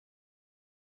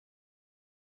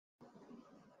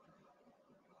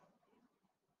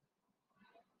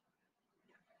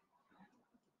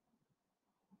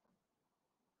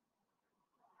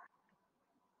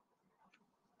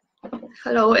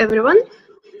Hello, everyone.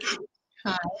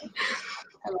 Hi.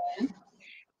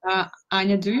 Hello.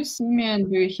 Anya, do you see me and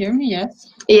do you hear me?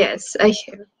 Yes? Yes, I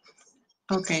hear.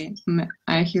 Okay,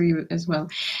 I hear you as well.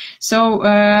 So,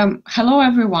 hello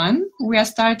everyone. We are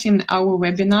starting our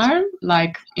webinar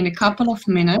like in a couple of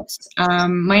minutes.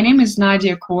 My name is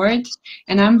Nadia Cord,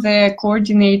 and I'm the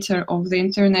coordinator of the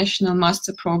International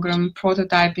Master Program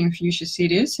Prototyping Future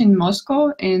Cities in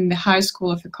Moscow in the High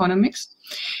School of Economics.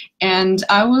 And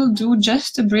I will do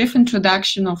just a brief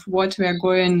introduction of what we are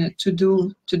going to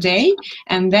do today,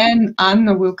 and then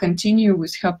Anna will continue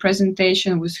with her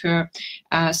presentation, with her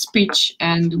speech,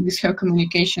 and with her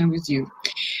communication with you.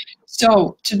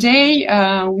 So today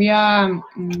we are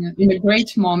in a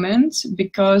great moment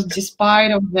because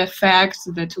despite of the fact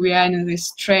that we are in this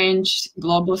strange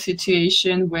global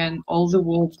situation when all the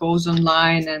world goes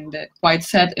online and quite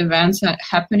sad events are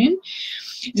happening,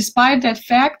 despite that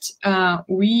fact,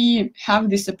 we have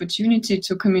this opportunity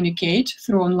to communicate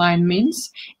through online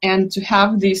means and to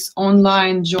have these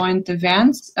online joint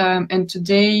events. And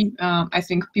today, I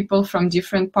think people from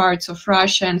different parts of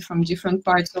Russia and from different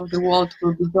parts of the world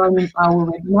will be joining our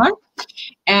webinar.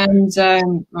 And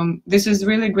this is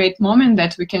really a great moment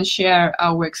that we can share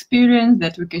our experience,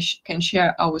 that we can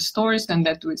share our stories, and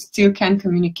that we still can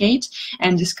communicate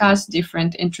and discuss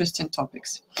different interesting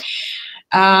topics.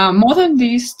 More than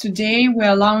this, today we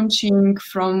are launching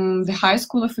from the High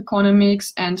School of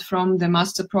Economics and from the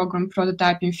Master Program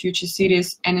Prototyping Future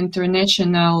Cities an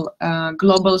international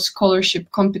global scholarship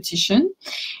competition.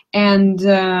 And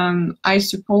I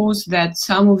suppose that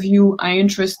some of you are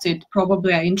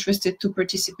probably are interested to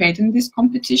participate in this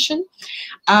competition.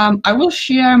 I will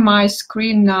share my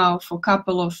screen now for a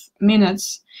couple of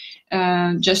minutes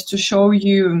just to show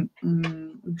you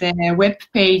the web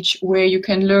page where you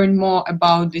can learn more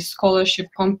about this scholarship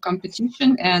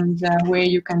competition and where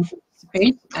you can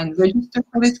participate and register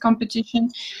for this competition.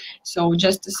 So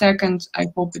just a second, I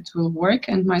hope it will work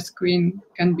and my screen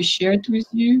can be shared with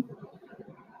you.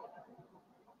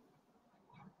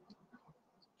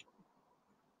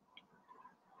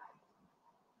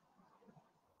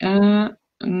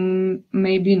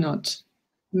 Maybe not.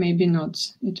 Maybe not.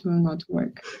 It will not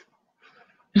work.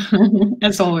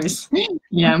 As always.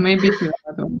 Yeah, maybe it will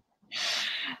not work.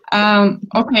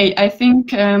 Okay, I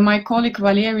think my colleague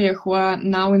Valeria, who are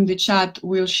now in the chat,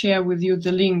 will share with you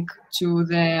the link to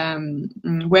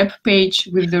the web page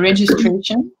with the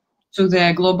registration to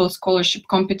the Global Scholarship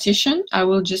Competition. I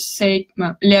will just say,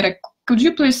 Lera, could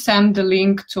you please send the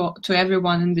link to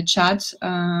everyone in the chat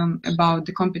about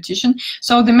the competition?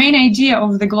 So the main idea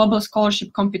of the Global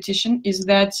Scholarship Competition is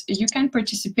that you can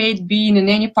participate being in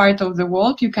any part of the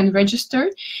world, you can register.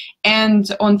 And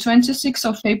on 26th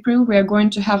of April, we are going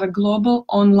to have a global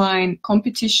online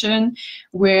competition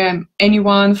where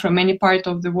anyone from any part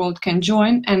of the world can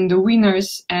join. And the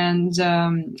winners and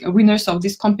winners of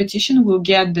this competition will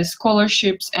get the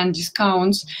scholarships and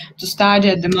discounts to study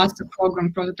at the Master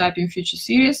Program Prototyping Future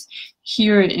Series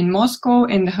here in Moscow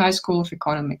in the High School of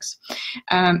Economics.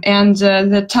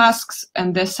 The tasks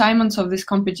and the assignments of this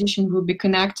competition will be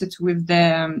connected with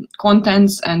the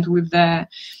contents and with the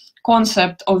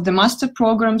concept of the master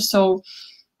program. So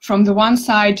from the one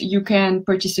side, you can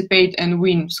participate and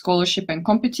win scholarship and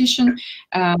competition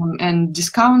and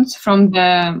discounts. From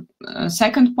the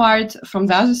second part, from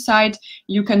the other side,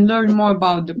 you can learn more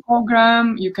about the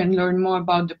program, you can learn more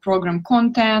about the program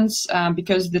contents,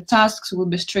 because the tasks will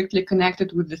be strictly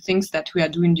connected with the things that we are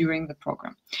doing during the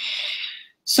program.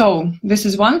 So this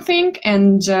is one thing,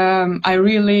 and I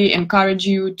really encourage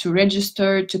you to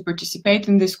register, to participate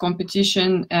in this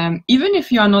competition. Even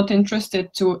if you are not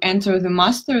interested to enter the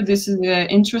master, this is an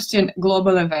interesting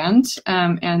global event,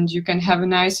 and you can have a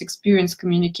nice experience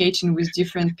communicating with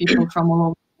different people from all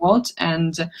over the world,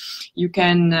 and you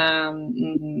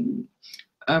can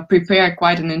prepare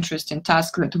quite an interesting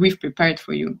task that we've prepared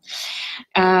for you.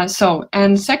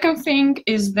 And second thing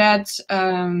is that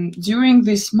during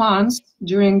this month,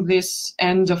 during this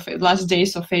last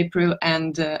days of April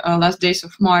and last days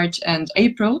of March and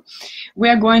April, we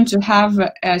are going to have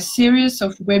a series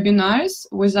of webinars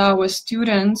with our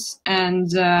students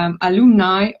and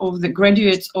alumni of the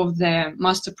graduates of the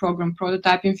Master Program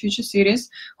Prototyping Future Series,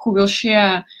 who will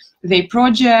share their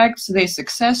projects, their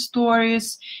success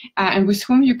stories, and with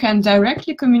whom you can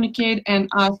directly communicate and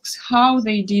ask how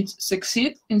they did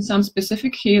succeed in some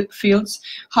specific fields,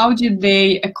 how did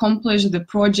they accomplish the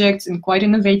projects in quite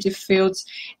innovative fields,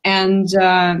 and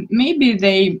maybe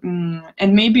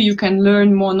you can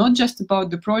learn more not just about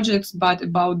the projects but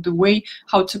about the way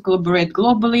how to collaborate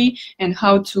globally and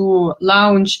how to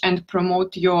launch and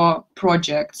promote your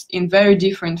projects in very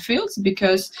different fields,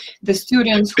 because the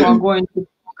students who are going to talk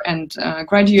and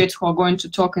graduates who are going to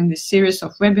talk in this series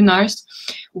of webinars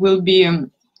will be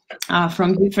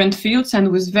from different fields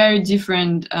and with very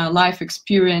different life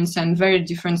experience and very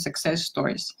different success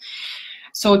stories.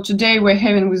 So today we're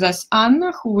having with us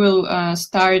Anna, who will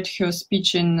start her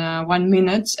speech in 1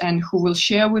 minute and who will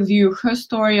share with you her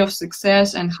story of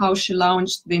success and how she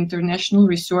launched the international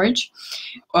research.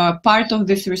 Part of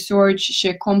this research she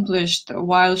accomplished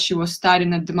while she was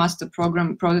studying at the master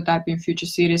program Prototyping Future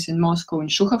Cities in Moscow in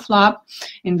Shukhov Lab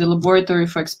in the Laboratory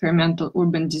for Experimental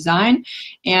Urban Design.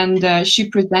 And she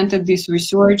presented this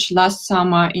research last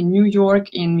summer in New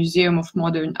York in Museum of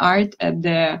Modern Art at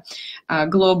the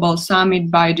Global Summit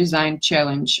by Design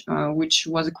Challenge, which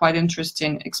was a quite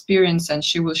interesting experience, and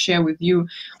she will share with you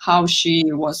how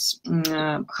she was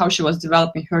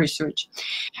developing her research.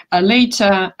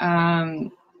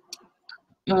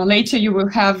 Later you will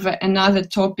have another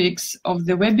topics of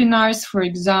the webinars. For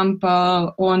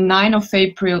example, on 9th of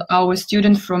April, our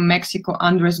student from Mexico,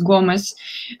 Andres Gomez,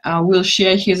 will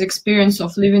share his experience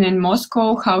of living in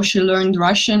Moscow, how she learned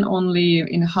Russian only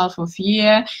in half of a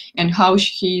year, and how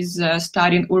he's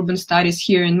studying urban studies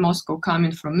here in Moscow,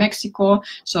 coming from Mexico.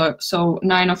 So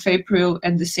 9th of April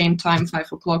at the same time,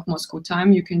 5 o'clock Moscow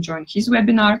time, you can join his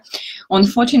webinar. On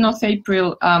 14th of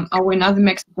April, our another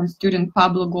Mexican student,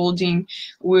 Pablo Golding,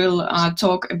 will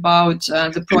talk about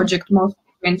the project Moscow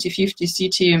 2050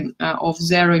 City of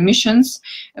Zero Emissions,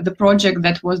 the project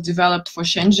that was developed for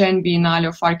Shenzhen Biennale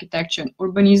of Architecture and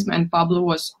Urbanism, and Pablo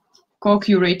was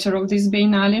co-curator of this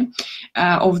biennale.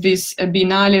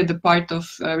 The part of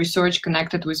research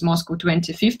connected with Moscow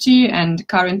 2050, and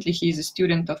currently he is a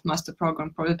student of master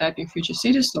program Prototyping Future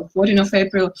Cities. So 14th of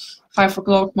April, 5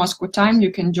 o'clock Moscow time, you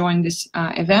can join this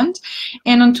event.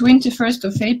 And on 21st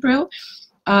of April,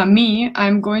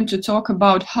 I'm going to talk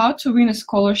about how to win a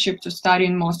scholarship to study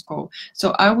in Moscow.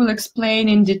 So I will explain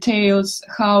in details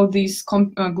how this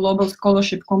global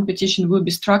scholarship competition will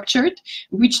be structured,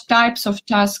 which types of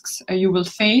tasks you will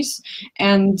face,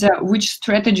 and which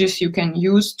strategies you can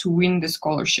use to win the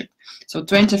scholarship. So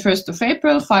 21st of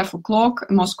April, 5 o'clock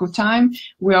Moscow time.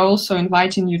 We are also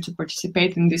inviting you to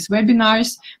participate in these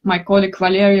webinars. My colleague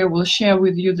Valeria will share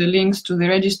with you the links to the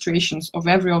registrations of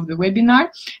every of the webinar,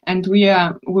 and we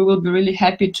will be really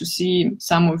happy to see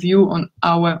some of you on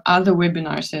our other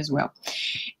webinars as well.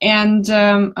 And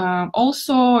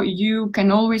also you can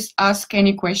always ask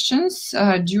any questions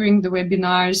during the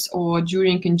webinars or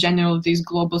during in general this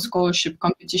global scholarship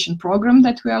competition program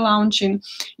that we are launching.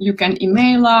 You can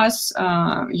email us.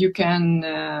 You can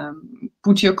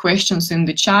put your questions in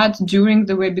the chat during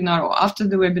the webinar or after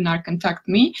the webinar. Contact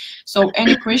me. So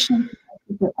any questions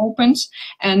are open,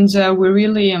 and we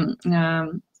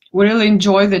really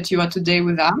enjoy that you are today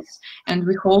with us, and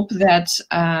we hope that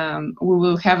we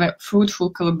will have a fruitful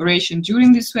collaboration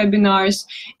during these webinars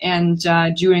and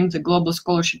during the global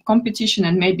scholarship competition,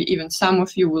 and maybe even some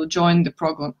of you will join the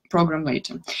program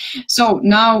later. So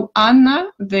now Anna,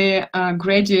 the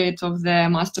graduate of the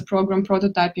master program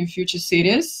Prototyping Future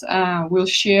Cities, will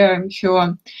share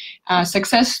her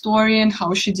success story and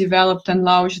how she developed and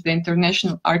launched the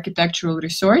international architectural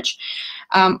research.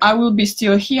 I will be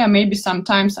still here, maybe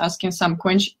sometimes asking some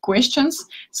questions.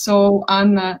 So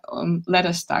Anna, let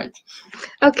us start.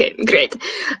 Okay, great.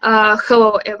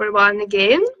 Hello everyone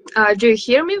again. Do you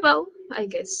hear me well? I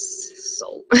guess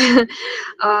so.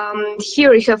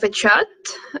 Here we have a chat,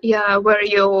 where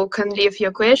you can leave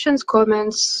your questions,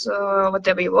 comments,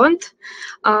 whatever you want.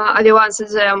 I will answer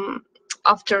them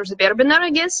after the webinar, I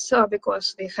guess,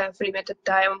 because we have limited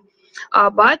time.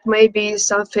 But maybe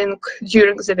something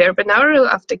during the webinar,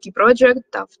 after key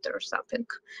project, after something.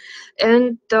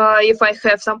 And if I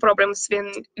have some problems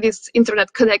with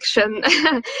internet connection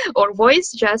or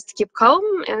voice, just keep calm,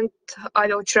 and I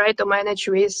will try to manage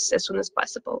this as soon as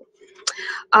possible.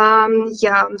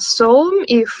 So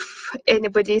if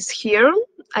anybody is here,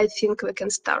 I think we can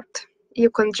start. You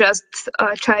can just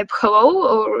type hello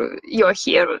or you're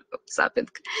here, something.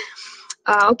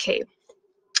 Okay.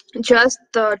 Just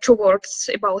 2 words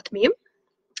about me.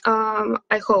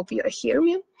 I hope you hear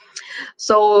me.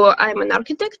 So I'm an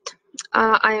architect.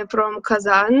 I am from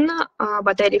Kazan,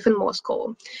 but I live in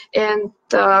Moscow, and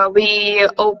we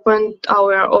opened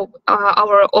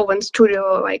our own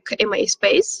studio, like MA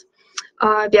Space.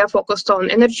 We are focused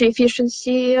on energy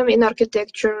efficiency in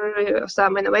architecture,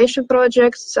 some innovation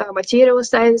projects, material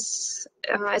science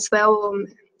as well.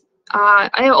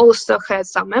 I also had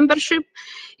some membership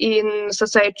in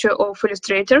Society of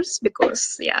Illustrators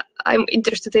because, yeah, I'm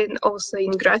interested in also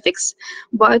in graphics,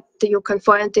 but you can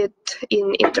find it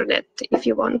in internet if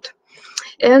you want.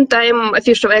 And I'm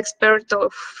official expert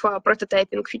of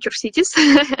prototyping future cities.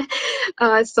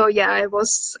 So yeah, I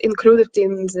was included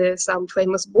in some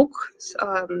famous book,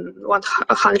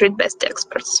 100 Best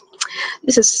Experts.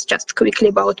 This is just quickly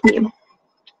about me.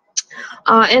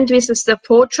 And this is the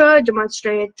photo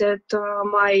demonstrated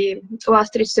my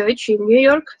last research in New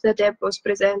York that was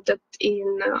presented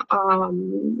in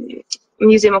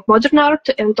Museum of Modern Art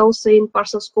and also in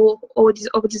Parsons School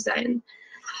of Design.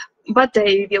 But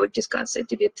I will discuss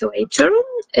it a bit later.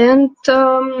 And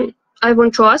I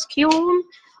want to ask you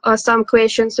some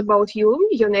questions about you,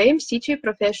 your name, city,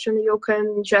 profession. You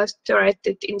can just write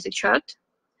it in the chat.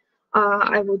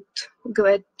 I would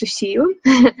glad to see you.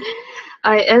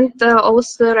 And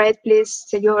also write please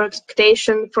your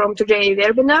expectation from today's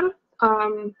webinar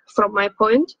from my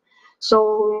point.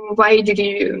 So why did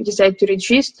you decide to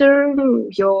register,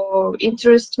 your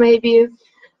interest maybe,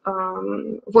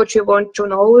 what you want to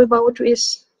know about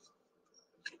this.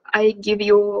 I give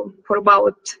you for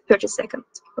about 30 seconds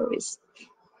for this.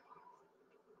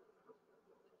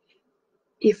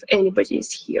 If anybody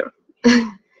is here.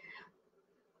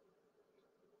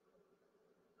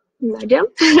 Nadia,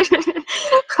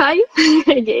 hi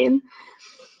again.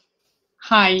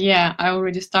 Hi, yeah, I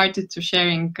already started to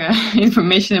sharing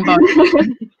information about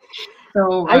it.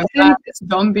 So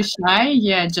don't be shy.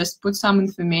 Yeah, just put some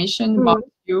information about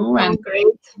you and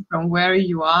from where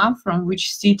you are, from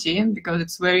which city, because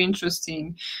it's very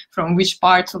interesting from which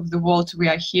part of the world we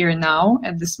are here now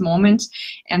at this moment,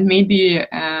 and maybe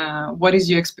what is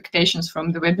your expectations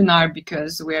from the webinar,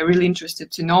 because we are really interested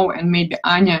to know, and maybe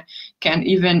Anya can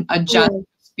even adjust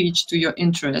speech to your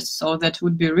interests. So that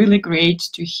would be really great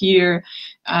to hear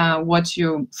what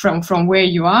you from where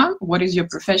you are, what is your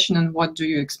profession, and what do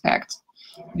you expect.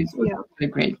 This would be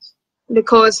really great.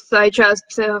 Because I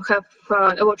just have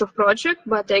a lot of projects,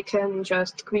 but I can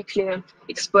just quickly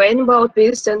explain about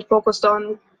this and focus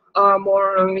on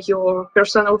more your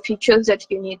personal features that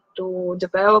you need to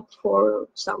develop for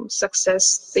some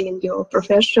success in your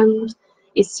profession,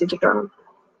 etc.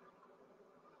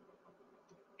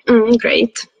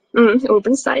 Great.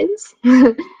 Open science.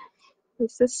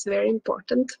 This is very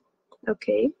important.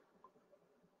 Okay.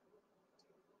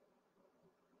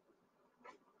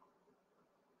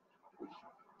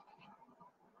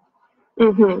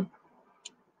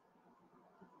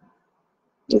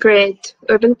 Great.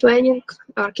 Urban planning,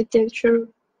 architecture,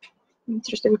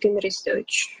 interesting in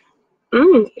research.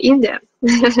 India.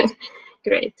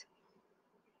 Great.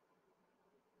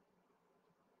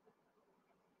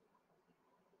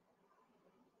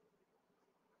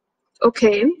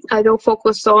 Okay, I will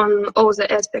focus on all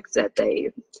the aspects that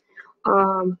I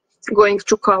going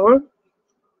to cover.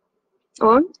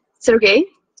 Sergey,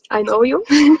 I know you.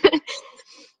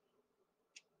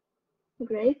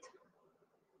 Great.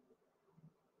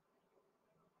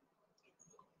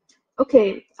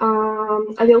 Okay,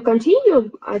 I will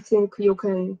continue. I think you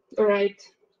can write,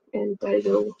 and I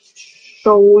will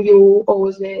show you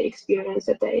all the experience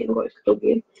that I am going to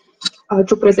be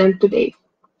to present today.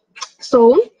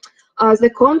 So, the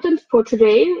content for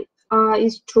today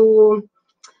is to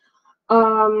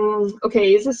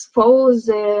okay, this follows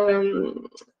the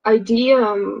idea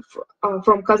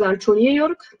from Kazan to New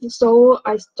York. So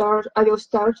I will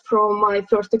start from my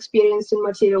first experience in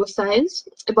material science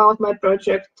about my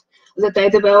project that I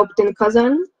developed in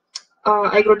Kazan.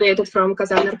 I graduated from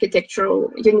Kazan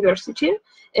Architectural University,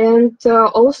 and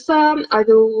also I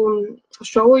will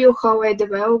show you how I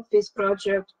developed this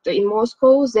project in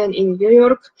Moscow, then in New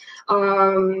York,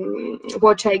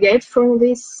 what I get from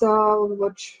this,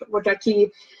 what are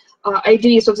key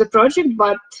ideas of the project,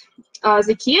 but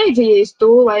the key idea is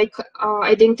to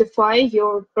identify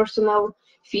your personal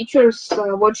features,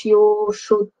 what you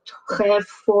should have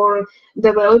for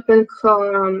developing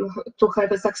to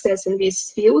have a success in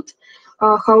this field,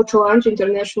 how to launch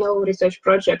international research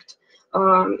project.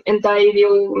 And I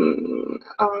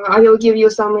will give you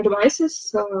some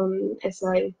advices as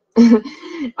I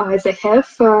as I have.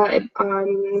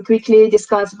 Quickly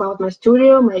discuss about my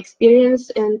studio, my experience,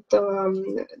 and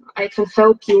I can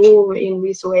help you in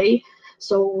this way.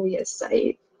 So yes,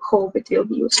 I hope it will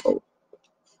be useful.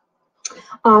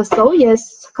 So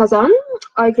yes, Kazan.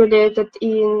 I graduated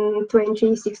in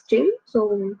 2016,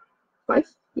 so 5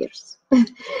 years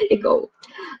ago.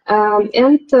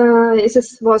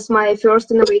 This was my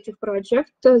first innovative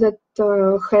project that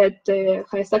had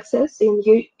high success in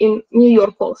New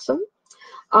York also.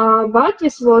 But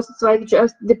this was like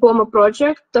just diploma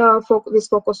project with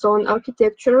focus on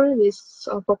architecture, with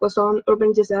focus on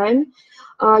urban design.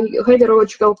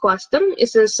 Hydrological cluster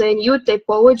is a new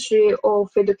typology of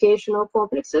educational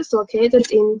complexes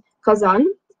located in Kazan,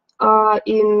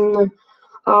 in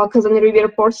Kazan River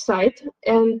port site,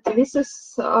 and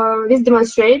this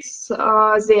demonstrates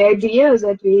the idea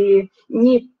that we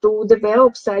need to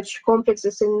develop such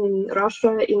complexes in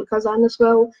Russia, in Kazan as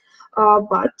well,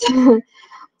 but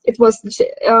it was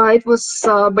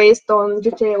based on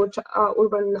detailed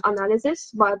urban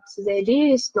analysis, but the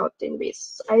idea is not in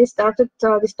this. I started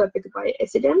this topic by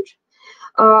accident.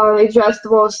 It just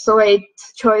was a late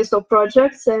choice of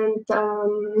projects, and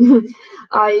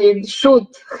I should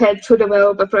have to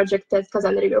develop a project at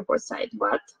Kazan River port site,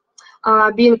 but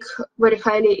being very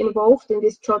highly involved in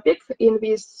this topic, in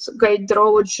this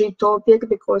hydrology topic,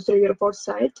 because River port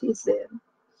site is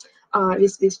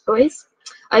this place,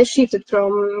 I shifted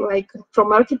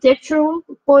from architectural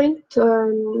point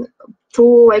to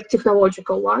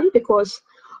technological one, because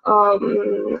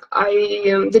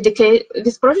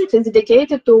this project is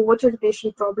dedicated to water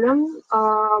depletion problem,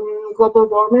 global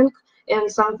warming,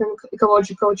 and something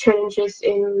ecological challenges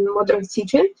in modern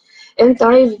city. And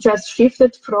I just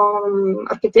shifted from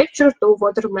architecture to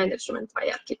water management by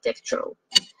architectural.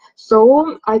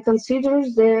 So I consider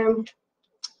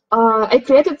I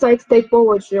created like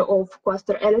typology of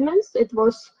cluster elements. It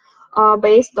was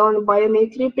based on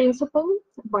biomimicry principle.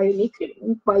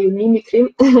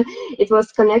 Biomimicry. It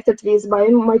was connected with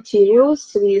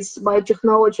biomaterials, with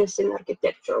biotechnologies in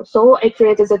architecture. So I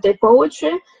created a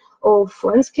typology of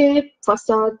landscape,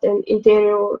 facade, and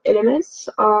interior elements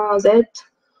that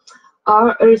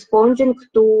are responding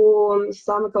to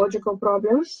some ecological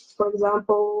problems. For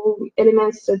example,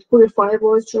 elements that purify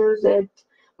water, that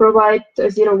provide a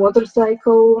zero water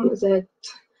cycle, that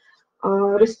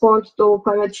respond to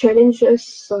climate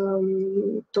challenges,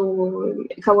 to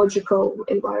ecological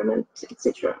environment,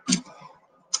 etc.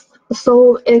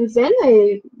 So, and then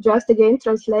I just again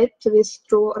translate this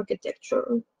to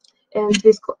architecture. And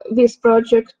this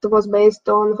project was based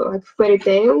on like fairy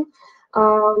tale,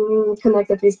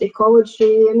 connected with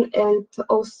ecology, and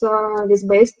also is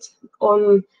based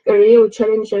on real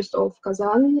challenges of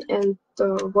Kazan and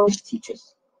world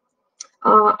cities.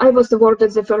 I was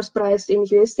awarded the first prize in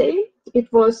USA. It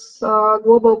was a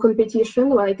global competition,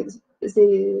 like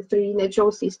the 3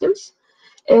 natural systems.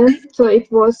 And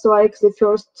it was like the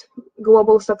first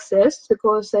global success,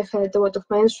 because I had a lot of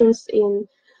mentions in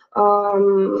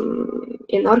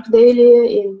ArcDaily,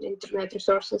 in internet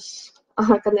resources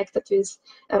connected with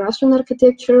Russian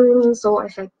architecture. So I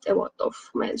had a lot of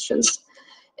mentions.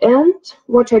 And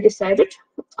what I decided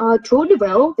to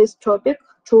develop this topic,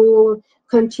 to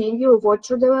continue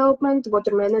water development,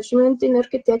 water management in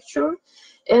architecture.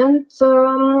 And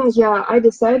yeah, I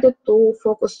decided to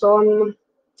focus on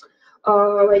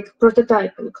like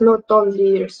prototyping, not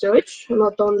only research,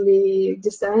 not only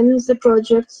design the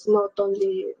projects, not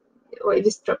only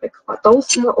this topic, but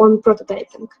also on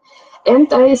prototyping.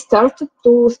 And I started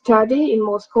to study in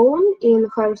Moscow in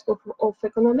Higher School of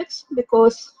Economics,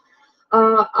 because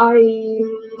I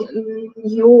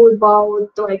knew about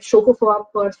like Shukov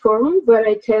Lab platform, where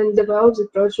I can develop the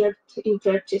project in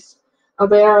practice,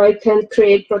 where I can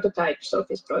create prototypes of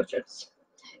these projects.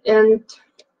 And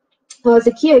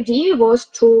the key idea was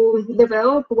to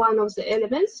develop one of the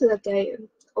elements that I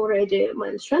already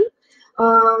mentioned,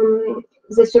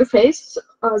 the surface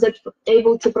that's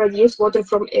able to produce water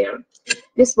from air.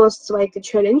 This was like a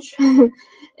challenge,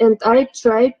 and I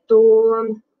tried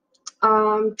to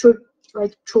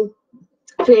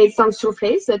create some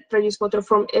surface that produce water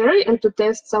from air, and to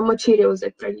test some materials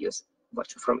that produce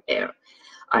water from air.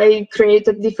 I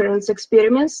created different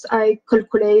experiments. I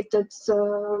calculated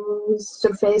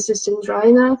surfaces in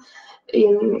Drina.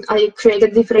 I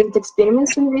created different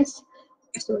experiments in this.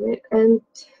 Sorry, and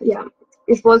yeah,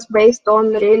 it was based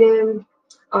on really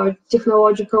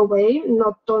technological way,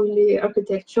 not only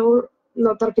architectural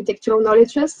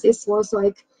knowledges. This was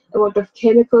like a lot of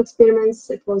chemical experiments.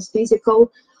 It was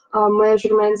physical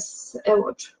measurements, a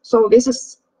lot. So this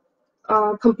is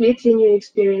a completely new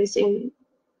experience in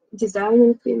design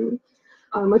and in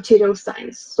material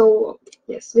science. So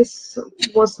yes, this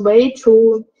was way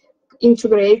to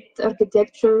integrate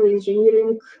architecture,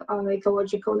 engineering,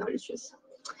 ecological knowledges.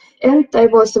 And I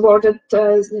was awarded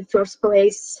the first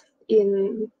place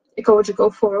in ecological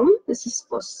forum. This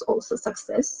was also a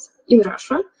success in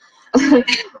Russia,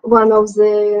 one of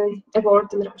the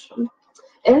awards in Russia.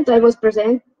 And I was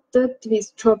presented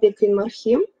this topic in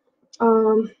Marhim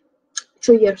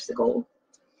 2 years ago.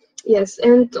 Yes,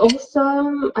 and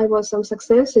also I was some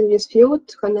success in this field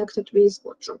connected with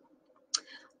water.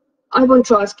 I want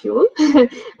to ask you,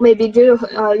 maybe do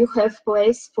you have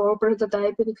place for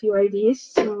prototyping your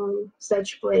ideas,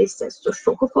 such place as the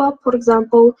Shukov Lab, for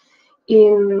example,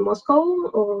 in Moscow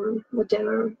or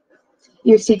whatever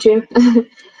your city?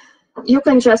 You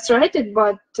can just write it,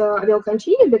 but I will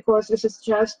continue because this is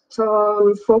just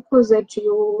focus that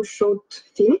you should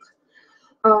think.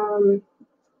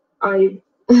 I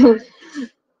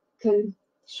can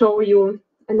show you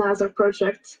another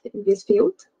project in this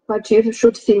field, but you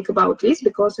should think about this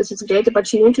because this is a great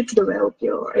opportunity to develop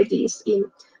your ideas in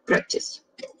practice.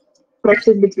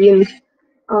 Practice between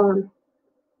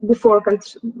before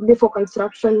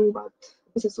construction, but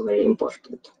this is very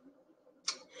important.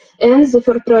 And the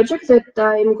first project that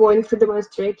I'm going to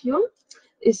demonstrate you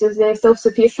is a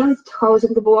self-sufficient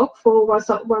housing block for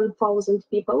 1,000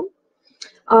 people.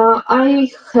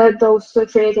 I had also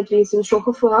created this in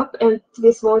Shukov Lab, and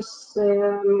this was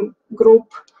group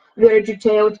very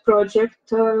detailed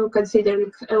project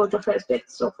considering a lot of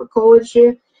aspects of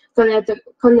ecology, connected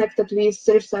with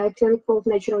recycling of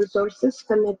natural resources,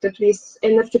 connected with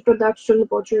energy production,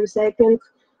 water recycling,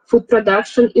 food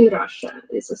production in Russia.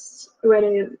 This is a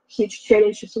very huge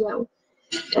challenge as well.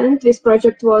 And this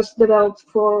project was developed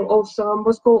for also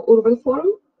Moscow Urban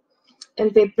Forum,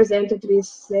 and they presented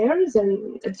this there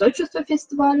and at Zochestvo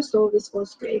Festival, so this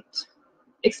was great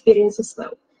experience as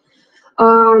well.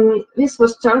 This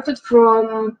was started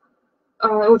from a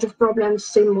lot of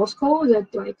problems in Moscow,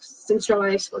 that like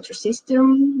centralized water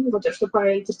system, water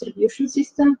supply distribution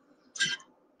system,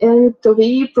 and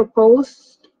we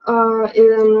proposed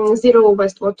zero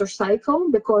wastewater cycle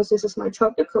because this is my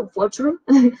topic of water,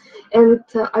 and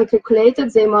I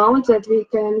calculated the amount that we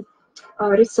can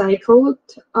recycle.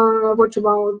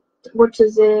 What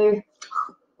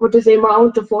is the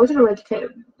amount of water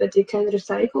that we can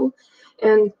recycle,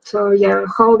 and yeah,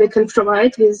 how we can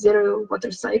provide with zero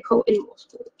water cycle in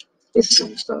Moscow. This is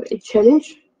also a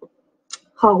challenge.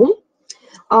 How?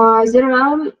 There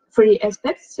are 3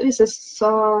 aspects. This is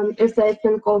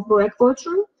recycling of black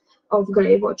water, of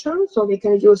gray water, so we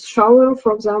can use shower,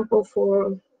 for example,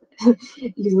 for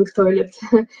using toilet.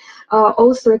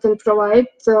 Also, we can provide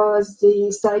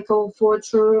the cycle of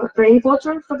water,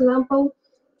 rainwater, for example.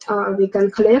 We can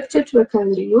collect it, we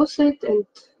can reuse it, and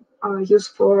use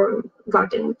for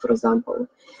gardening, for example.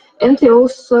 And we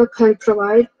also can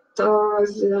provide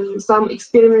some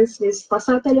experiments with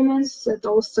facade elements that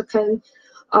also can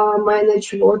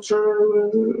manage water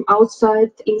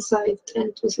outside, inside,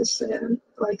 and this is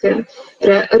like a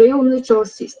real natural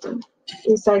system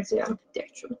inside the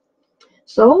architecture.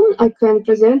 So I can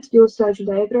present you such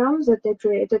diagrams that I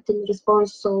created in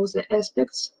response to the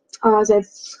aspects that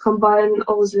combine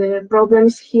all the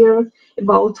problems here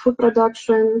about food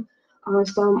production,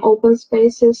 some open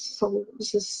spaces. So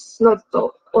this is not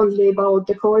only about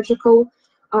ecological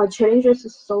challenges,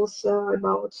 it's also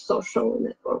about social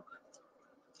network.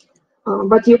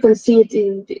 But you can see it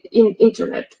in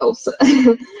internet also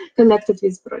connected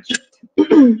with project.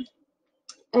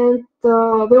 And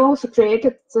we also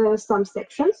created some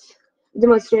sections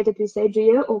demonstrated this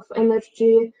idea of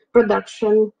energy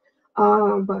production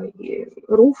by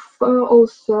roof,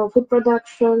 also food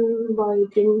production, by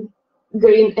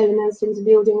green elements in the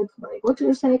building, by water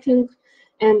recycling,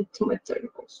 and material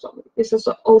also. This is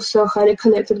also highly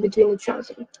connected between each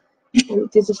other,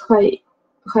 and this is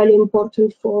highly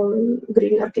important for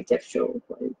green architectural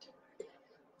point.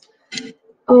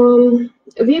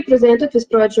 We presented this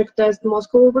project as the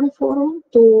Moscow Urban Forum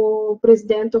to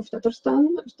President of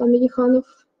Tatarstan, Rustam Minikhanov.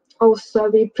 Also,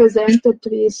 we presented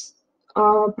this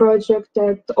project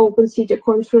at Open City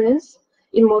Conference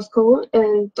in Moscow,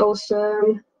 and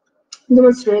also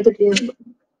demonstrated with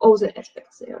all the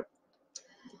aspects there.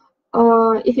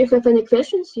 If you have any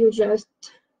questions, you just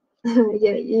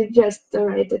you just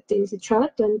write it in the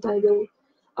chat, and I will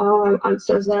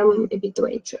answer them a bit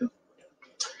later.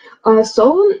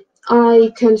 So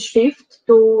I can shift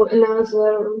to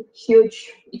another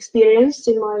huge experience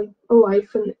in my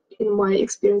life and in my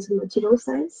experience in material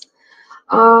science.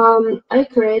 I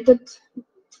created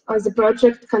the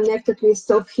project connected with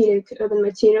self-healing urban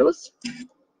materials.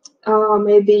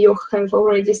 Maybe you have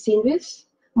already seen this.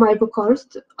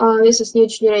 Microkarst. This is new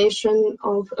generation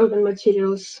of urban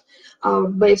materials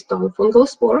based on fungal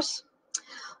spores.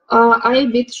 I a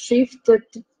bit shifted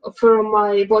from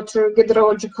my water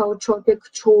hydrological topic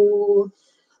to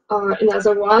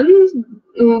another one,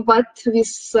 but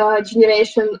this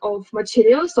generation of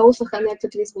materials also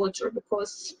connected with water,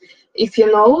 because if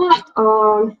you know,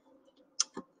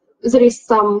 there is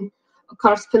some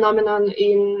karst phenomenon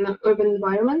in urban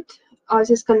environment. This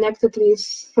is connected with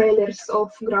failures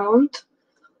of ground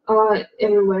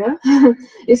everywhere.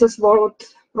 It's a world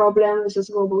problem, it's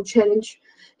a global challenge.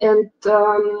 And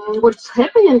what's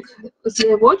happening,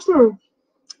 the water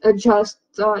just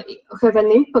have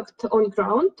an impact on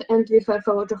ground, and we have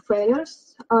a lot of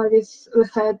failures. We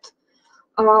had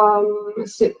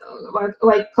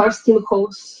like karsting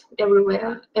holes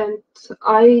everywhere, and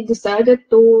I decided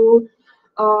to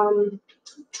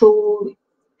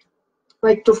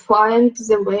find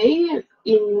the way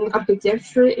in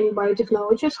architecture, in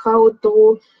biotechnologies, how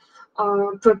to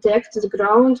protect the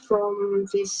ground from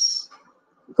this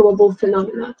global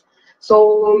phenomena.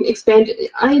 So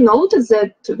I noticed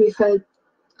that we had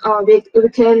we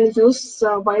can use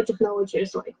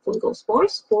biotechnologies like fungal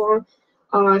spores for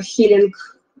healing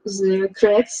the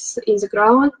cracks in the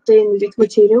ground in weak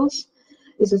materials.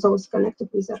 This is also connected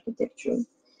with architecture.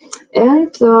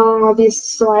 And this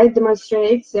slide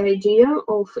demonstrates the idea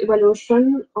of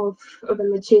evolution of urban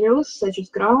materials such as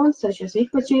ground, such as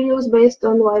weak materials based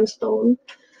on limestone.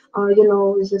 You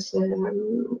know, this is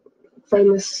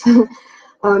famous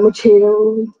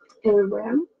material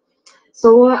everywhere.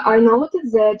 So I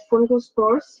noticed that fungal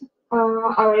spores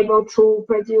are able to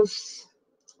produce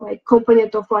like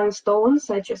component of limestone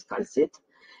such as calcite,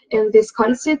 and this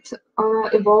calcite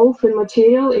evolve in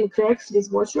material in cracks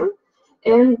with water,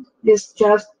 and this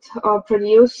just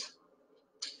produce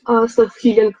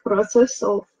self-healing process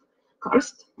of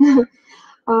karst.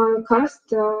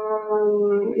 Karst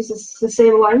is the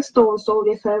same limestone, so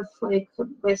we have like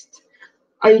best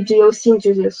ideal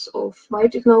synthesis of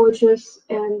biotechnologies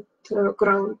and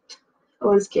ground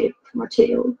landscape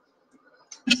material.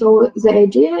 So the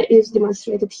idea is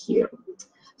demonstrated here.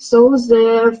 So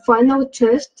the final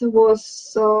test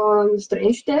was a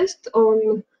strange test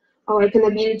on like an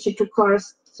ability to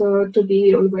karst to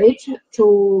be on weight,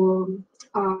 to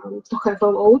have a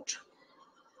load.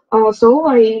 So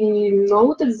I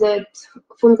noted that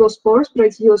fungal spores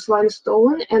produce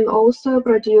limestone and also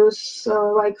produce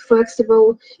like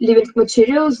flexible living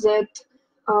materials that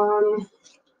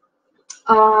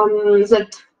that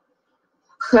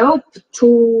help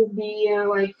to be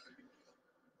like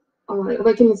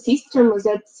in a system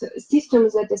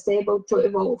that is able to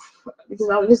evolve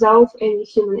without any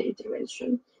human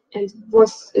intervention, and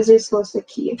this was the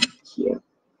key here.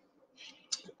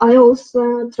 I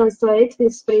also translate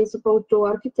this principle to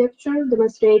architecture,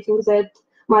 demonstrating that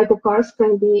microkarst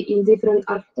can be in different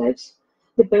archetypes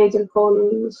depending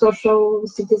on social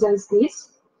citizens' needs.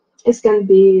 It can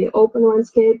be open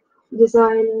landscape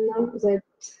design that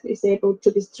is able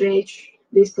to be stretched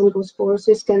with fungal spores.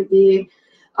 This can be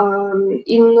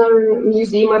inner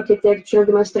museum architecture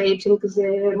demonstrating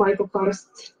the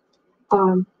microkarst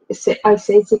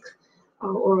aesthetic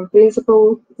or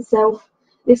principle itself.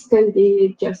 This can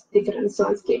be just different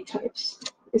landscape types.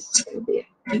 This can be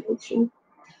a function.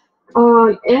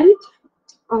 And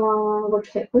what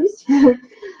happens?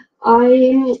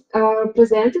 I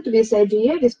presented this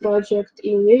idea, this project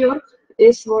in New York.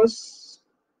 This was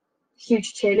a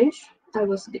huge challenge. I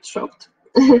was a bit shocked,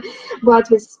 but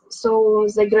so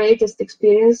the greatest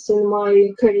experience in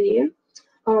my career,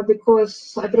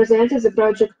 because I presented the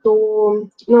project to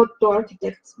not to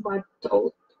architects, but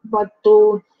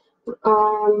to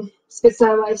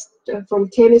specialized from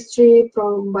chemistry,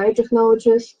 from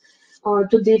biotechnologies,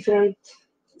 to different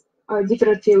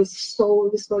fields. So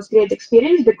this was great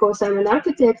experience because I'm an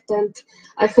architect and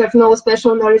I have no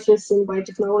special knowledges in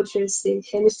biotechnologies, in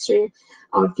chemistry,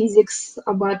 physics,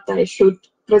 but I should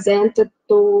present it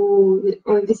to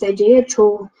this idea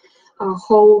to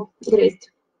whole great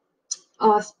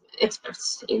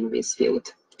experts in this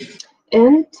field.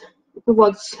 And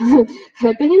what's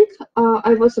happening?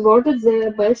 I was awarded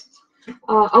the best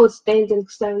outstanding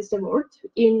science award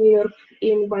in New York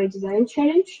in Biodesign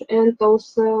Challenge, and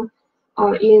also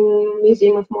in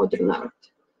Museum of Modern Art.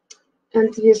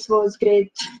 And this was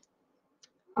great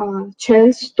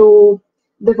chance to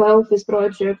develop this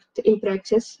project in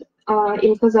practice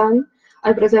in Kazan.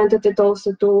 I presented it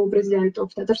also to President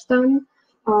of Tatarstan.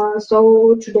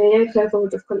 So today I have a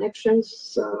lot of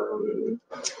connections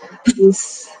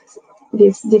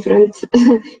with different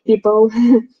people.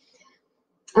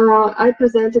 I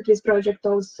presented this project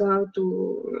also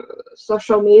to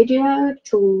social media,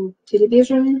 to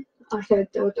television. I had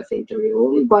a lot of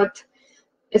interviews, but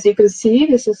as you can see,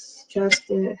 this is just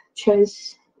a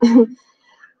chance. I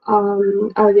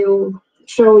will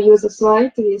show you the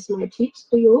slide with my tips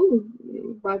to you,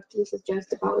 but this is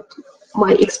just about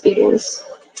my experience.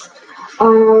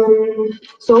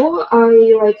 So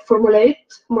I formulate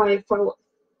my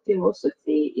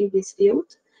philosophy in this field,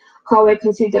 how I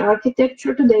consider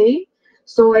architecture today.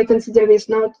 So I consider this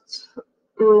not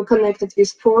connected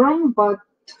with form, but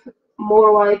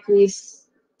more like with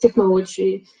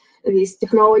technology. This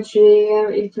technology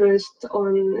interest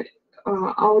on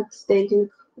outstanding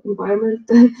environment,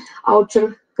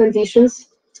 outer conditions,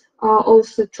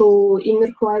 also to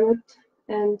inner climate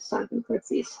and something like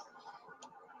this.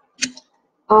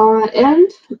 And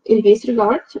in this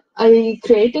regard, I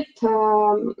created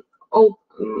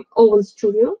own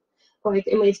studio, like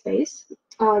MA Space,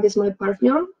 with my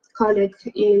partner, colleague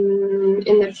in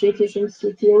energy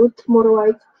efficiency field, more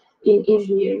like in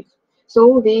engineering. So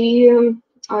we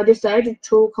decided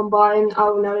to combine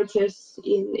our knowledges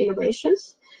in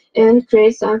innovations and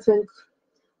create something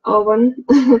open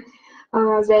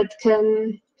that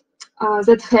can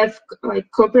that have like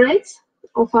copyrights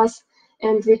of us,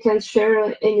 and we can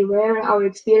share anywhere our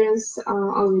experience,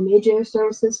 our major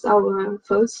sources, our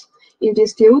thoughts in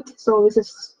this field. So this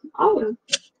is our,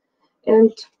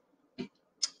 and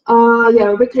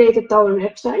yeah, we created our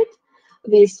website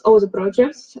with all the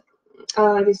projects,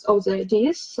 with all the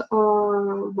ideas,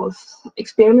 both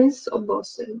experiments or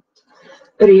both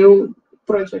real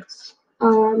projects.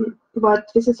 But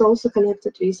this is also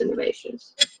connected with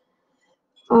innovations.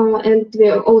 And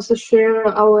we also share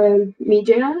our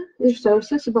media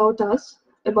resources about us,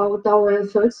 about our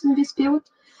efforts in this field.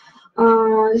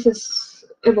 This is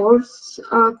awards,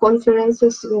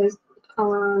 conferences with,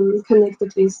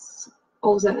 connected with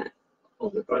all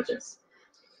the projects.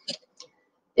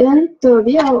 And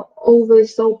we are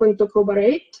always open to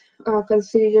collaborate,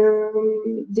 consider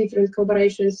different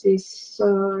collaborations with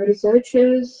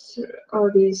researchers,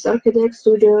 with architects,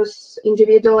 studios,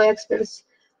 individual experts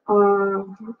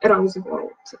around the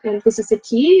world. And this is a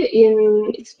key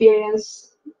in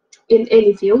experience in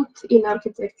any field, in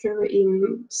architecture,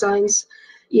 in science,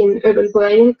 in urban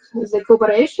planning. The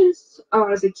collaborations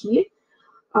are the key.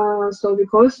 So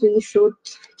because we should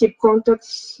keep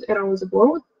contacts around the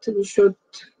world, we should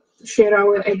share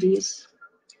our ideas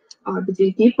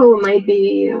between people.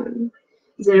 Maybe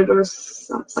there was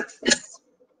some success.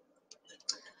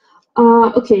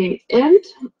 Okay, and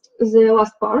the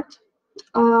last part,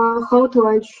 how to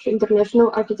launch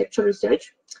international architecture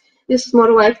research. This is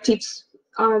more like tips.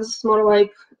 This is more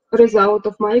like result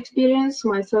of my experience,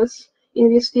 my thoughts in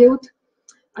this field.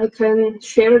 I can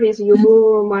share with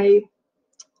you my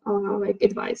like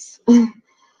advice.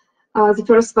 The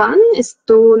first one is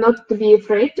to not to be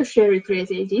afraid to share your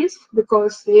crazy ideas,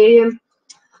 because we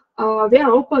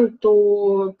are open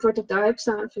to prototype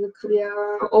something. We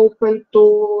are open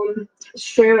to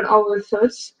share our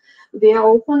thoughts. We are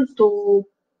open to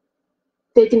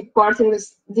taking part in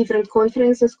this different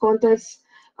conferences, contests.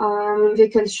 We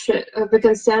can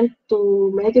send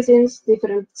to magazines,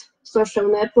 different social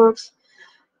networks.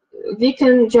 We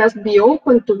can just be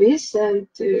open to this and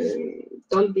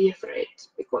don't be afraid,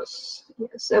 because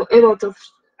yes, a lot of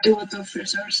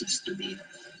resources to be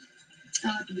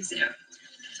there.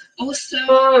 Also,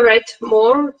 write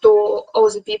more to all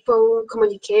the people,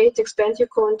 communicate, expand your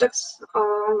contacts,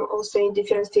 also in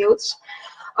different fields.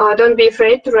 Don't be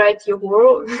afraid to write your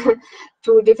work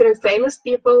to different famous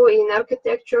people in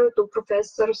architecture, to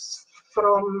professors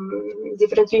from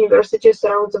different universities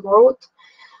around the world.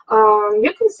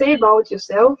 You can say about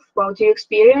yourself, about your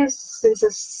experience. This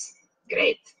is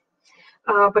great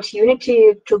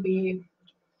opportunity to be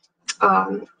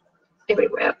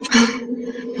everywhere.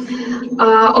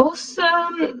 Also,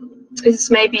 this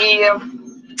may be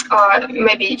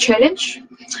a challenge,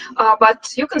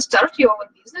 but you can start your own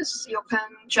business. You can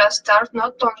just start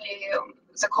not only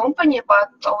the company,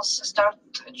 but also start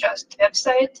just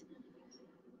website.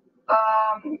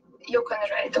 You can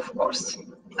write, of course.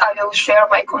 I will share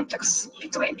my contacts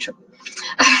later.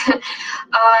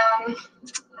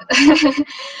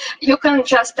 You can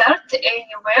just start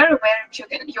anywhere where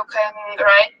you can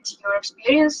write your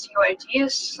experience, your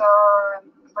ideas,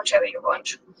 whatever you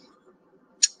want.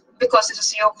 Because it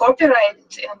is your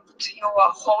copyright and you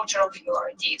are holder of your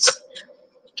ideas.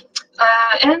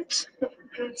 And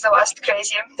the last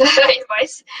crazy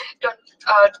advice: don't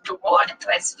do more and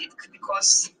less think,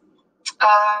 because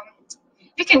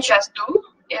you can just do,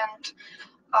 and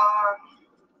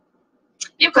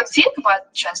you can think,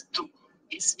 but just do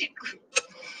is think.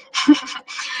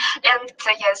 And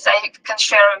yes, I can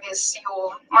share with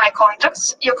you my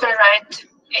contacts. You can write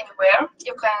anywhere.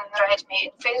 You can write me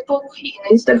on Facebook,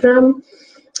 in Instagram.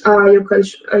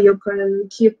 You can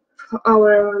keep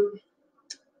our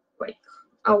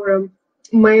our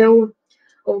mail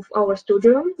of our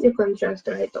studio. You can just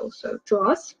write also to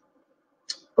us,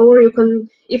 or you can,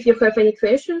 if you have any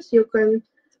questions, you can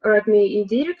write me in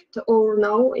direct or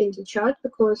now in the chat,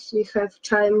 because we have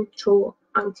time to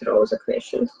answer all the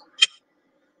questions.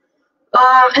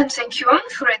 And thank you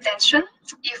for attention.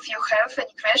 If you have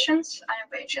any questions, I'm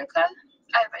waiting.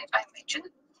 I'm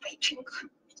waiting,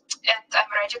 and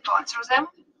I'm ready to answer them.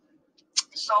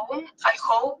 So I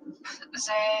hope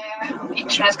the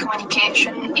internet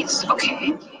communication is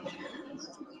okay.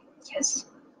 Yes.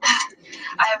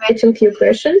 I am waiting few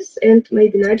questions, and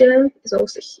maybe Nadia is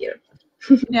also here.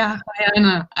 Yeah, hi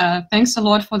Anna. Thanks a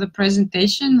lot for the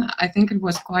presentation. I think it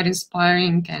was quite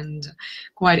inspiring and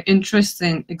quite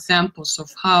interesting examples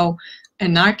of how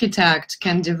an architect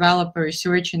can develop a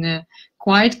research in a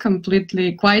quite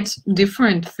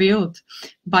different field.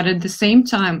 But at the same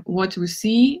time, what we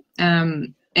see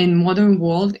in modern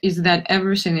world is that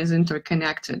everything is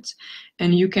interconnected,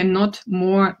 and you cannot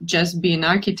more just be an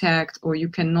architect, or you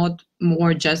cannot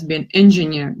more just be an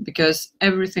engineer, because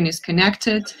everything is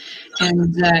connected.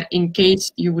 And in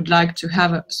case you would like to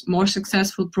have a more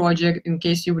successful project, in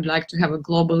case you would like to have a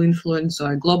global influence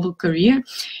or a global career,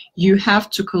 you have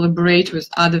to collaborate with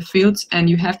other fields, and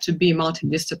you have to be a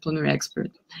multidisciplinary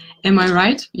expert. Am I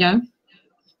right? Yeah.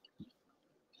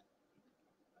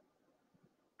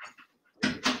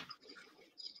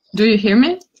 Do you hear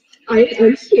me? I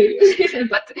hear you,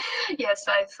 but yes,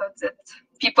 I thought that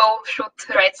people should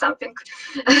write something.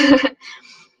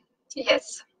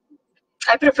 Yes,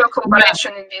 I prefer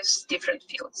collaboration in these different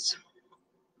fields.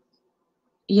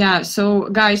 Yeah, so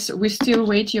guys, we still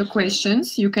wait your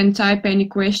questions. You can type any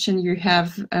question you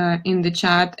have in the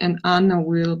chat, and Anna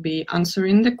will be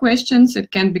answering the questions.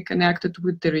 It can be connected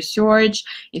with the research,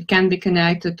 it can be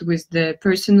connected with the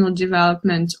personal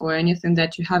development, or anything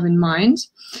that you have in mind.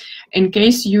 In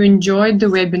case you enjoyed the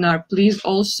webinar, please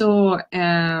also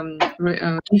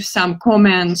leave some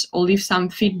comments or leave some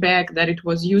feedback that it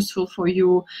was useful for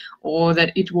you, or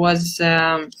that it was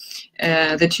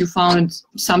that you found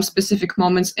some specific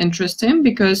moments interesting,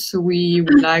 because we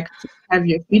would like to have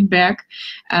your feedback,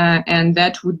 and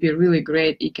that would be really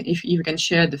great if you can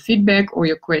share the feedback or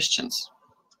your questions.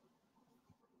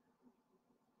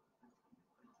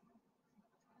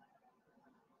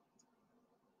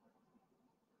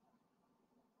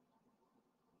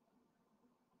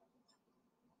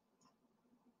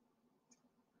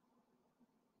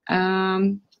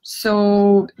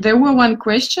 So there were one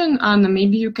question, Anna,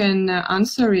 maybe you can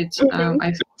answer it.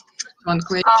 I think one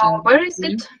question. Where is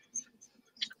it?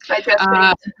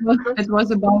 It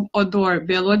was about odor.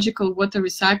 Biological water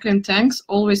recycling tanks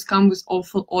always come with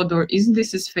awful odor. Is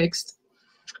this fixed?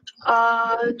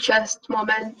 Just a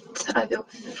moment, I will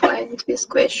find this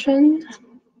question.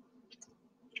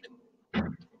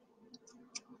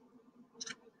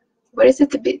 Where is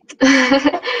it a bit?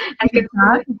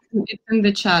 It's in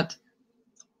the chat.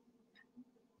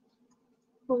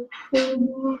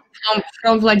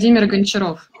 From Vladimir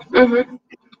Goncharov.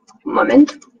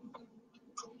 Moment.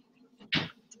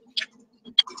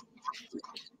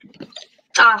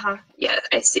 Yeah,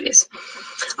 I see this.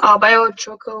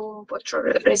 Biological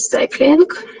water recycling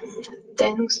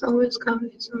tanks always come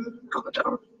with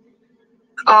odor.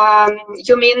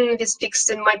 You mean this fixed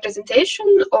in my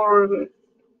presentation, or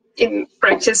in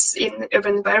practice in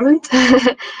urban environment?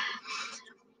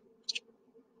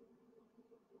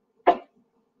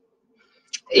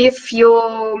 If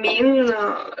you mean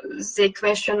the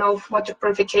question of water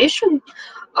purification,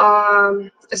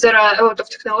 there are a lot of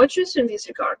technologies in this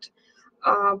regard,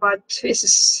 but this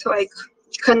is like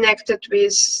connected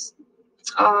with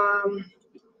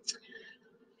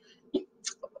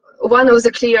one of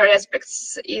the clear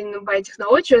aspects in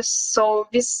biotechnologies. So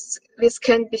this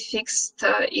can be fixed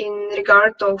in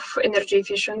regard of energy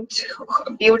efficient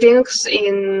buildings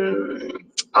in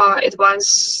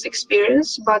advanced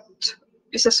experience, but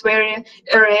this is very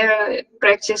rare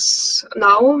practice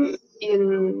now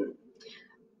in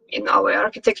our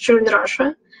architecture in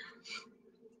Russia.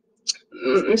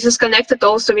 This is connected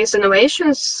also with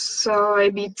innovations a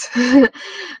bit,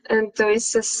 and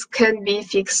this can be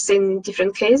fixed in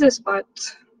different cases, but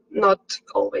not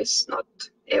always, not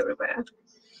everywhere.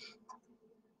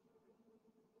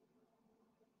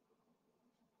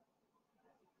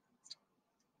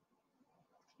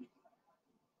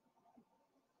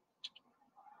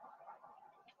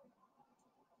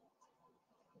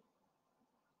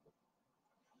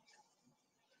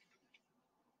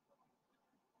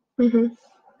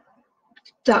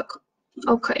 Так,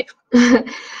 okay.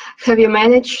 Have you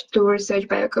managed to research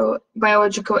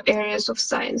biological areas of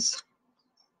science?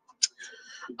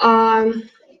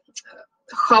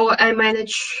 how I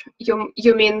manage,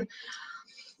 you mean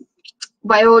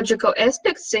biological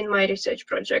aspects in my research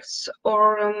projects,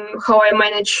 or how I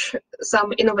manage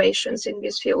some innovations in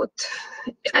this field?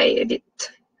 I a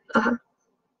bit,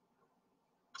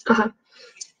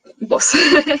 boss.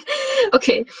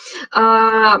 Okay,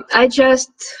 I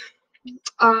just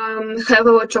have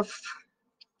a lot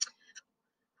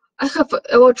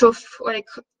of, like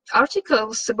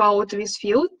articles about this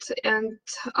field, and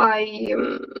I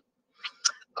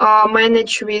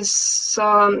manage with,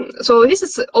 so this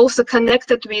is also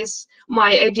connected with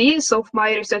my ideas of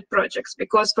my research projects,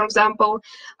 because for example,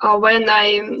 when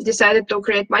I decided to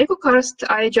create microkarst,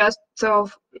 I just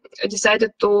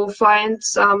decided to find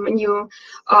some new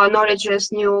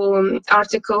knowledges, new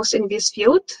articles in this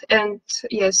field. And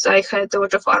yes, I had a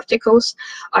lot of articles.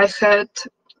 I had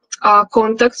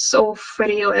contacts of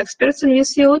real experts in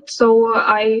this field, so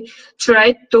I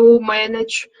tried to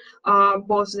manage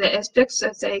both the aspects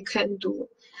that I can do.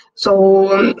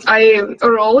 So I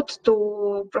wrote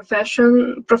to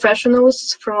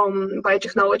professionals from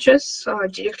biotechnologies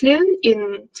directly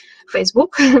in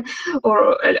Facebook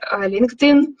or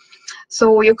LinkedIn.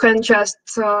 So you can just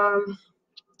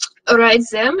write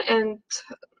them, and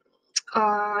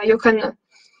you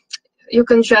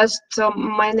can just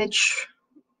manage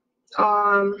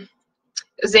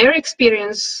their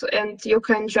experience, and you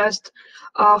can just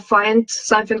find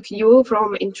something new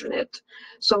from internet.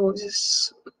 So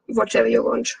this, whatever you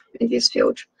want in this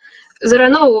field. There are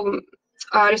no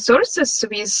resources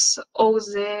with all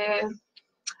the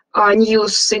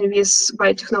news in this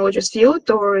biotechnologies field,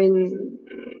 or in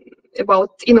about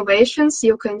innovations.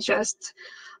 You can just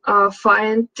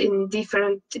find in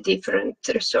different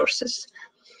resources.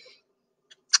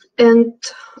 And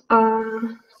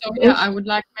so yeah, I would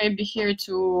like maybe here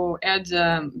to add,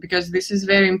 because this is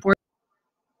very important,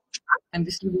 and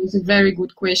this is a very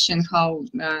good question, how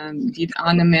did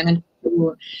Anna manage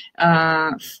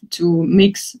to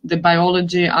mix the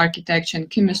biology, architecture, and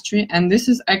chemistry? And this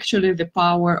is actually the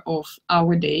power of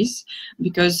our days,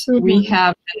 because we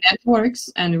have networks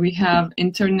and we have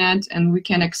internet, and we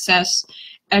can access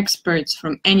experts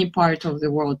from any part of the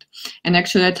world. And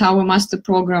actually at our master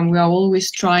program, we are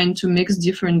always trying to mix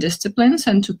different disciplines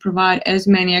and to provide as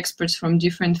many experts from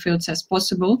different fields as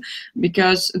possible,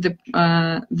 because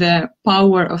the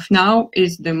power of now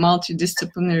is the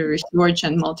multidisciplinary research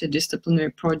and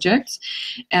multidisciplinary projects.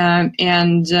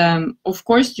 Of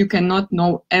course, you cannot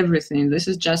know everything. This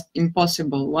is just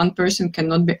impossible. One person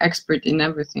cannot be expert in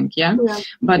everything, yeah?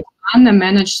 But Anna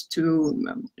managed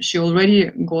to, she already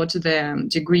got the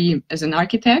degree as an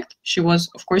architect. She was,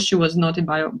 of course, she was not a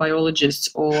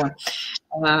biologist or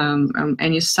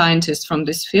any scientist from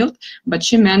this field, but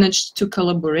she managed to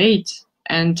collaborate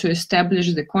and to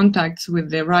establish the contacts with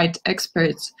the right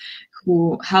experts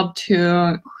who helped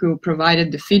her, who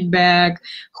provided the feedback,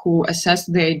 who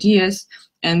assessed the ideas.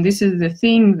 And this is the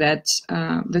thing that,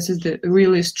 this is the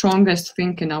really strongest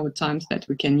thing in our times that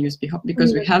we can use,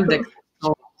 because we have the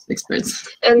experts.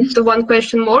 And one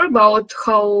question more about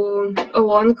how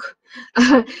long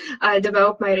I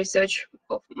developed my research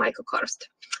of microkarst.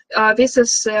 This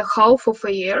is half of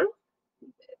a year,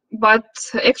 but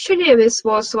actually this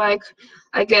was like,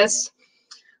 I guess,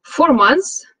 4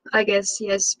 months, I guess,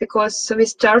 yes, because we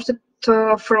started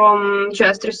from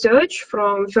just research,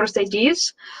 from first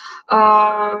ideas.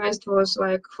 It was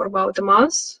like for about a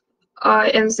month,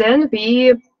 and then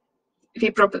we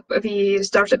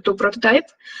started to prototype.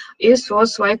 It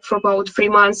was like for about 3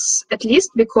 months at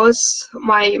least, because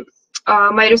my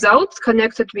result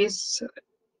connected with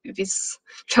this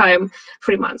time,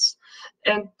 3 months,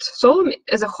 and so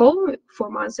as a whole 4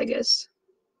 months, I guess.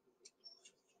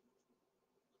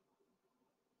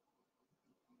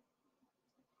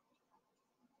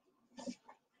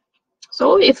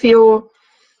 So if you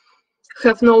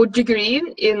have no degree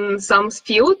in some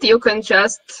field, you can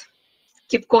just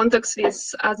keep contacts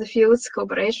with other fields,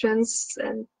 collaborations,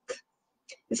 and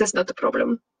this is not a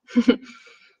problem.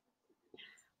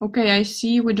 Okay, I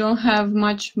see we don't have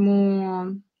much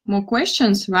more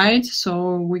questions, right?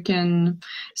 So we can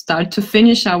start to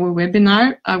finish our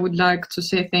webinar. I would like to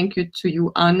say thank you to you,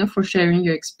 Anna, for sharing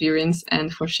your experience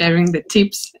and for sharing the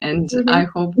tips. And I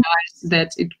hope, guys,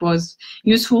 that it was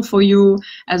useful for you.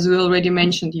 As we already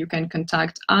mentioned, you can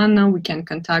contact Anna, we can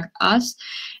contact us,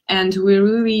 and we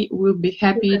really will be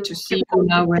happy to see you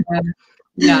now. With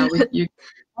you.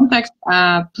 Contact,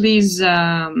 please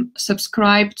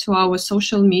subscribe to our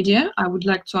social media. I would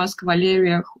like to ask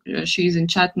Valeria, she is in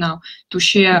chat now, to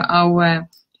share our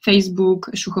Facebook,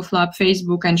 Shukhov Lab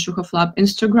Facebook and Shukhov Lab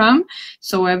Instagram,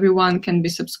 so everyone can be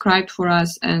subscribed for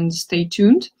us and stay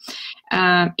tuned.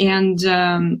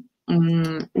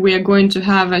 we are going to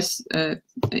have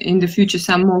in the future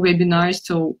some more webinars,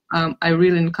 so I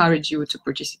really encourage you to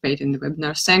participate in the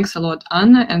webinars. Thanks a lot,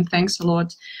 Anna, and thanks a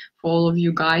lot for all of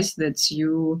you guys that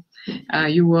you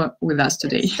were with us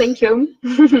today. Thank you,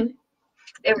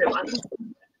 everyone.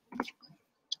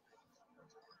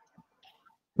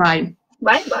 Bye.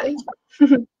 Bye. Bye.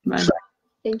 Bye.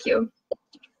 Thank you.